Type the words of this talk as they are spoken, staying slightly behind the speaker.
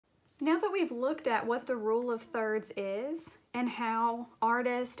Now that we've looked at what the rule of thirds is and how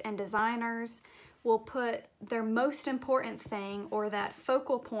artists and designers will put their most important thing, or that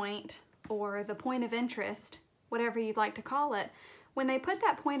focal point, or the point of interest, whatever you'd like to call it, when they put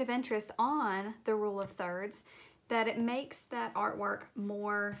that point of interest on the rule of thirds, that it makes that artwork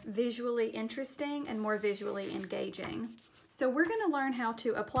more visually interesting and more visually engaging. So we're going to learn how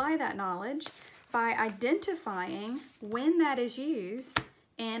to apply that knowledge by identifying when that is used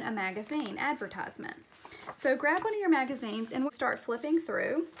in a magazine advertisement. So grab one of your magazines and we'll start flipping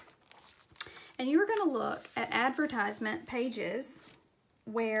through, and you're going to look at advertisement pages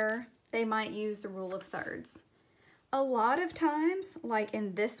where they might use the rule of thirds. A lot of times, like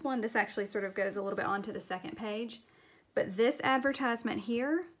in this one, this actually sort of goes a little bit onto the second page, but this advertisement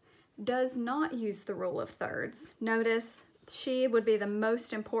here does not use the rule of thirds. Notice she would be the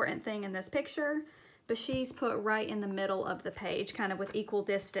most important thing in this picture, but she's put right in the middle of the page, kind of with equal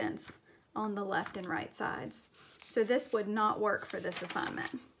distance on the left and right sides. So this would not work for this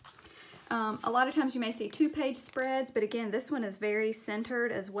assignment. A lot of times you may see 2-page spreads, but again, this one is very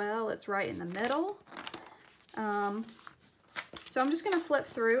centered as well. It's right in the middle. So I'm just going to flip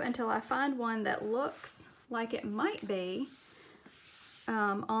through until I find one that looks like it might be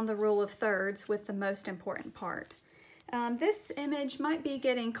on the rule of thirds with the most important part. This image might be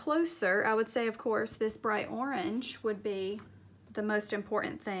getting closer. I would say, of course, this bright orange would be the most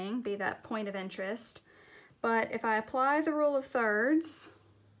important thing, be that point of interest. But if I apply the rule of thirds,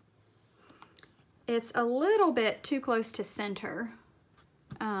 it's a little bit too close to center.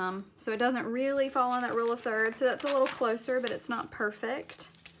 So it doesn't really fall on that rule of thirds. So that's a little closer, but it's not perfect.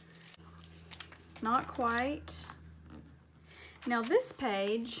 Not quite. Now this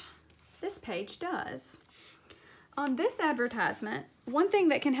page does. On this advertisement, one thing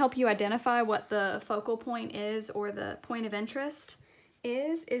that can help you identify what the focal point is, or the point of interest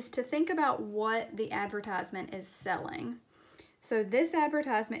is to think about what the advertisement is selling. So this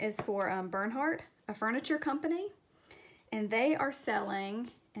advertisement is for Bernhardt, a furniture company, and they are selling,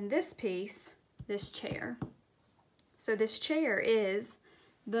 in this piece, this chair. So this chair is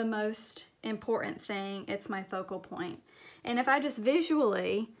the most important thing. It's my focal point. And if I just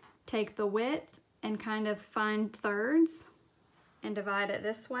visually take the width and kind of find thirds and divide it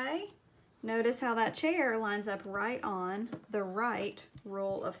this way, notice how that chair lines up right on the right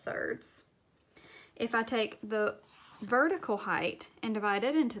rule of thirds. If I take the vertical height and divide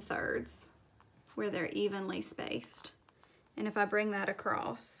it into thirds, where they're evenly spaced, and if I bring that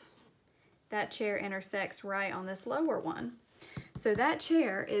across, that chair intersects right on this lower one. So that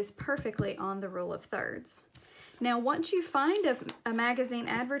chair is perfectly on the rule of thirds. Now, once you find a magazine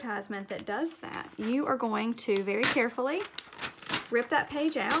advertisement that does that, you are going to very carefully rip that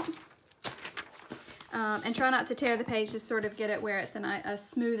page out and try not to tear the page, just sort of get it where it's a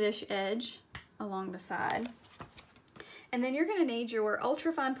smoothish edge along the side. And then you're going to need your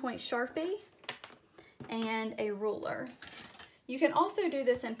ultra fine point Sharpie and a ruler. You can also do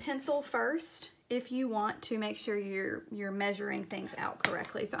this in pencil first if you want to make sure you're measuring things out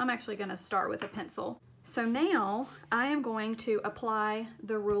correctly. So I'm actually going to start with a pencil. So now I am going to apply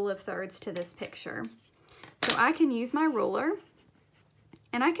the rule of thirds to this picture. So I can use my ruler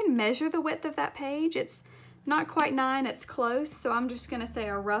and I can measure the width of that page. It's not quite 9, it's close. So I'm just going to say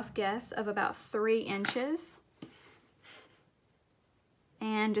a rough guess of about 3 inches.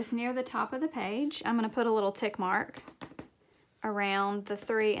 And just near the top of the page, I'm going to put a little tick mark around the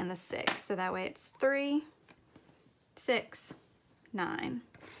 3 and the 6. So that way it's 3, 6, 9.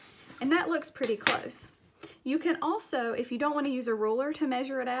 And that looks pretty close. You can also, if you don't want to use a ruler to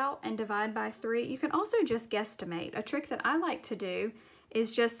measure it out and divide by 3, you can also just guesstimate. A trick that I like to do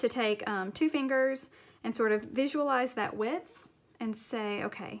is just to take 2 fingers and sort of visualize that width and say,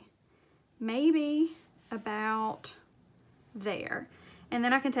 okay, maybe about there. And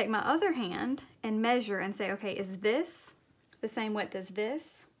then I can take my other hand and measure and say, okay, is this the same width as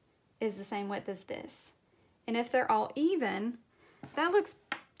this? Is the same width as this? And if they're all even, that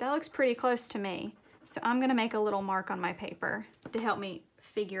looks pretty close to me. So I'm going to make a little mark on my paper to help me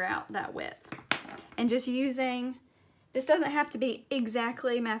figure out that width. And just using, this doesn't have to be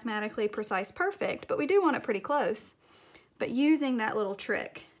exactly mathematically precise perfect, but we do want it pretty close. But using that little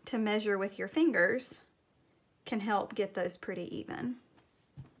trick to measure with your fingers can help get those pretty even.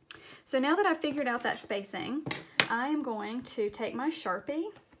 So now that I've figured out that spacing, I am going to take my Sharpie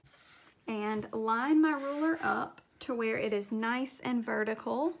and line my ruler up to where it is nice and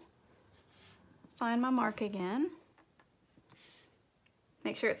vertical. Find my mark again.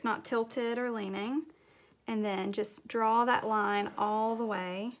 Make sure it's not tilted or leaning. And then just draw that line all the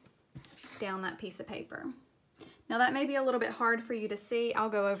way down that piece of paper. Now that may be a little bit hard for you to see. I'll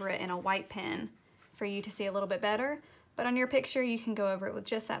go over it in a white pen for you to see a little bit better. But on your picture, you can go over it with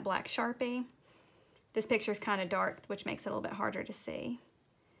just that black Sharpie. This picture is kind of dark, which makes it a little bit harder to see.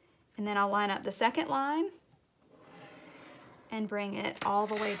 And then I'll line up the second line and bring it all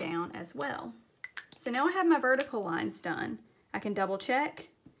the way down as well. So now I have my vertical lines done. I can double check.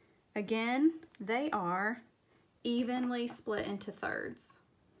 Again, they are evenly split into thirds.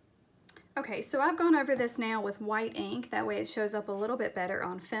 Okay, so I've gone over this now with white ink. That way it shows up a little bit better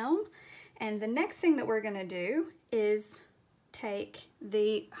on film. And the next thing that we're gonna do is take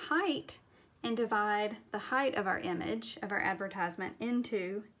the height and divide the height of our image, of our advertisement,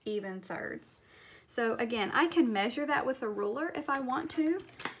 into even thirds. So again, I can measure that with a ruler if I want to,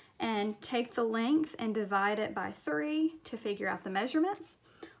 and take the length and divide it by 3 to figure out the measurements,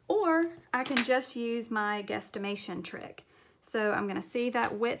 or I can just use my guesstimation trick. So I'm gonna see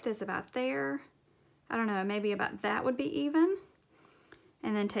that width is about there. I don't know, maybe about that would be even.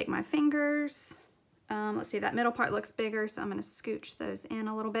 And then take my fingers. Let's see, that middle part looks bigger, so I'm gonna scooch those in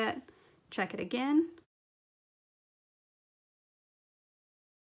a little bit. Check it again.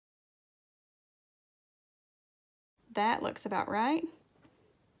 That looks about right.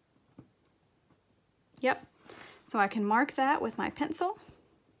 Yep. So I can mark that with my pencil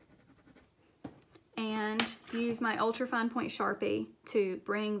and use my ultra fine point Sharpie to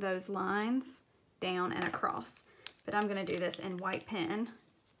bring those lines down and across. But I'm gonna do this in white pen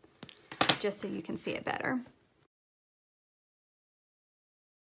just so you can see it better.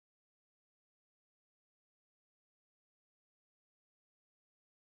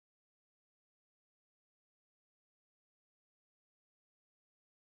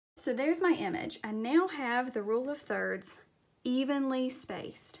 So there's my image. I now have the rule of thirds evenly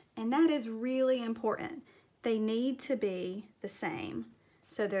spaced, and that is really important. They need to be the same.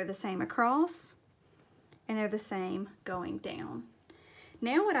 So they're the same across, and they're the same going down.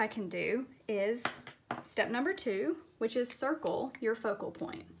 Now what I can do is step number 2, which is circle your focal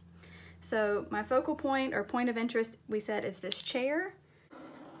point. So my focal point or point of interest, we said, is this chair.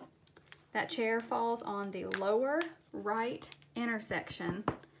 That chair falls on the lower right intersection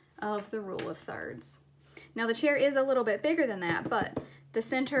of the rule of thirds. Now the chair is a little bit bigger than that, but the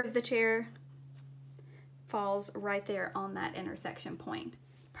center of the chair falls right there on that intersection point,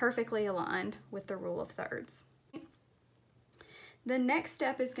 perfectly aligned with the rule of thirds. The next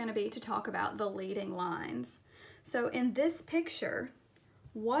step is going to be to talk about the leading lines. So in this picture,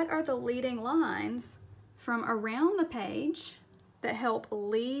 what are the leading lines from around the page that help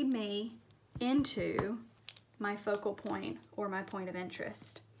lead me into my focal point or my point of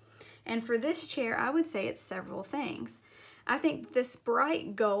interest? And for this chair, I would say it's several things. I think this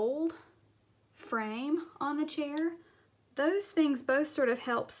bright gold frame on the chair, those things both sort of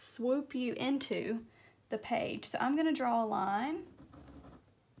help swoop you into the page. So I'm gonna draw a line,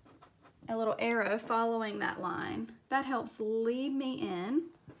 a little arrow following that line. That helps lead me in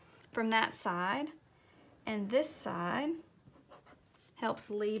from that side, and this side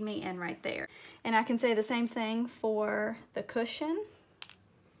helps lead me in right there. And I can say the same thing for the cushion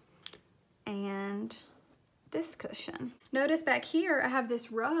and this cushion. Notice back here I have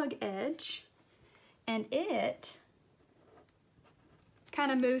this rug edge, and it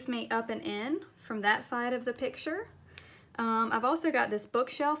kind of moves me up and in from that side of the picture. I've also got this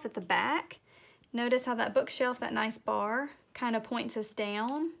bookshelf at the back. Notice how that bookshelf, that nice bar, kind of points us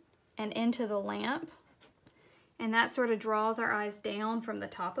down and into the lamp, and that sort of draws our eyes down from the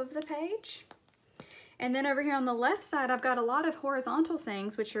top of the page. And then over here on the left side, I've got a lot of horizontal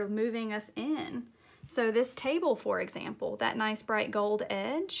things which are moving us in. So this table, for example, that nice bright gold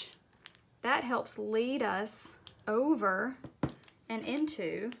edge, that helps lead us over and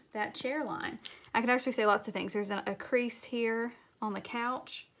into that chair line. I could actually say lots of things. There's a crease here on the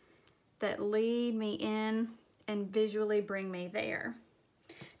couch that lead me in and visually bring me there.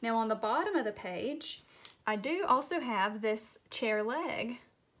 Now on the bottom of the page, I do also have this chair leg,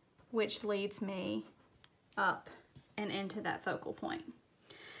 which leads me up and into that focal point.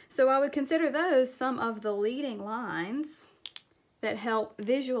 So I would consider those some of the leading lines that help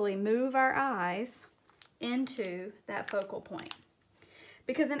visually move our eyes into that focal point.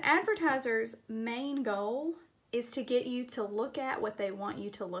 Because an advertiser's main goal is to get you to look at what they want you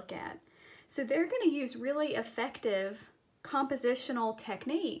to look at. So they're going to use really effective compositional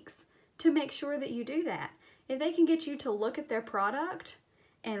techniques to make sure that you do that. If they can get you to look at their product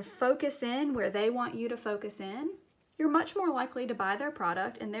and focus in where they want you to focus in, you're much more likely to buy their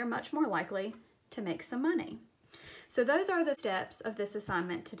product, and they're much more likely to make some money. So those are the steps of this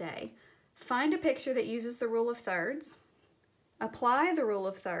assignment today. Find a picture that uses the rule of thirds, apply the rule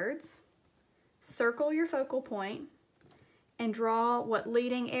of thirds, circle your focal point and draw what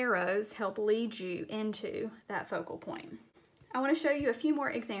leading arrows help lead you into that focal point. I want to show you a few more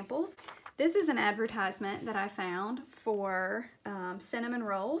examples. This is an advertisement that I found for cinnamon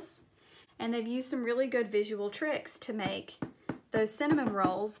rolls, and they've used some really good visual tricks to make those cinnamon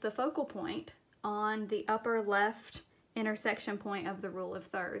rolls the focal point on the upper left intersection point of the rule of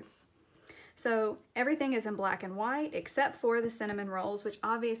thirds. So everything is in black and white except for the cinnamon rolls, which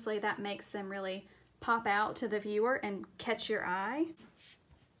obviously that makes them really pop out to the viewer and catch your eye.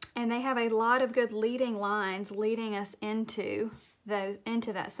 And they have a lot of good leading lines leading us into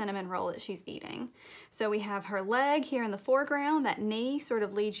that cinnamon roll that she's eating. So we have her leg here in the foreground, that knee sort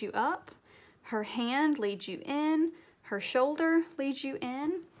of leads you up, her hand leads you in, her shoulder leads you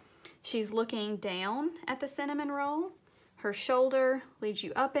in. She's looking down at the cinnamon roll. Her shoulder leads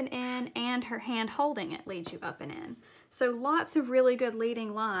you up and in, and her hand holding it leads you up and in. So lots of really good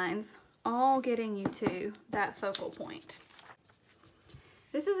leading lines, all getting you to that focal point.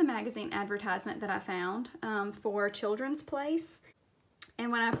 This is a magazine advertisement that I found for Children's Place.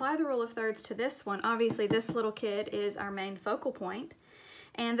 And when I apply the rule of thirds to this one, obviously this little kid is our main focal point.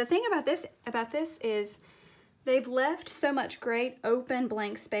 And the thing about this is they've left so much great open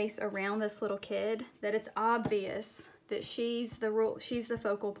blank space around this little kid that it's obvious that she's the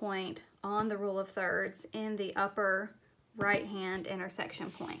focal point on the rule of thirds in the upper right hand intersection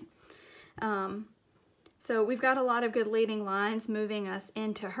point. So we've got a lot of good leading lines moving us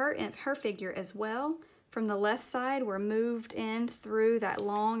into her figure as well. From the left side, we're moved in through that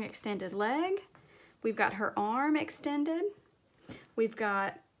long extended leg. We've got her arm extended. We've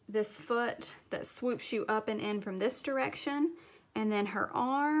got this foot that swoops you up and in from this direction, and then her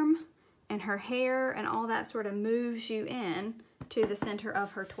arm and her hair and all that sort of moves you in to the center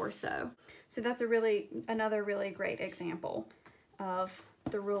of her torso. So that's another really great example of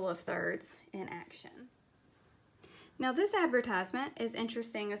the rule of thirds in action. Now this advertisement is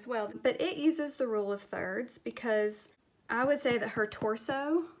interesting as well, but it uses the rule of thirds because I would say that her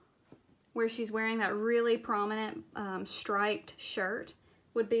torso, where she's wearing that really prominent striped shirt,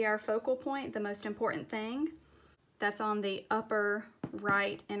 would be our focal point, the most important thing. That's on the upper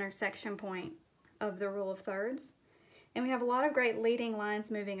right intersection point of the rule of thirds. And we have a lot of great leading lines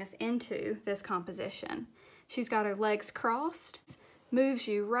moving us into this composition. She's got her legs crossed, moves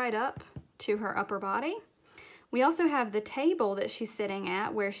you right up to her upper body. We also have the table that she's sitting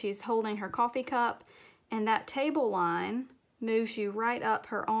at where she's holding her coffee cup, and that table line moves you right up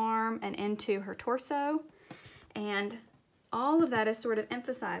her arm and into her torso. And all of that is sort of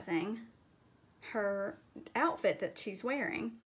emphasizing her outfit that she's wearing.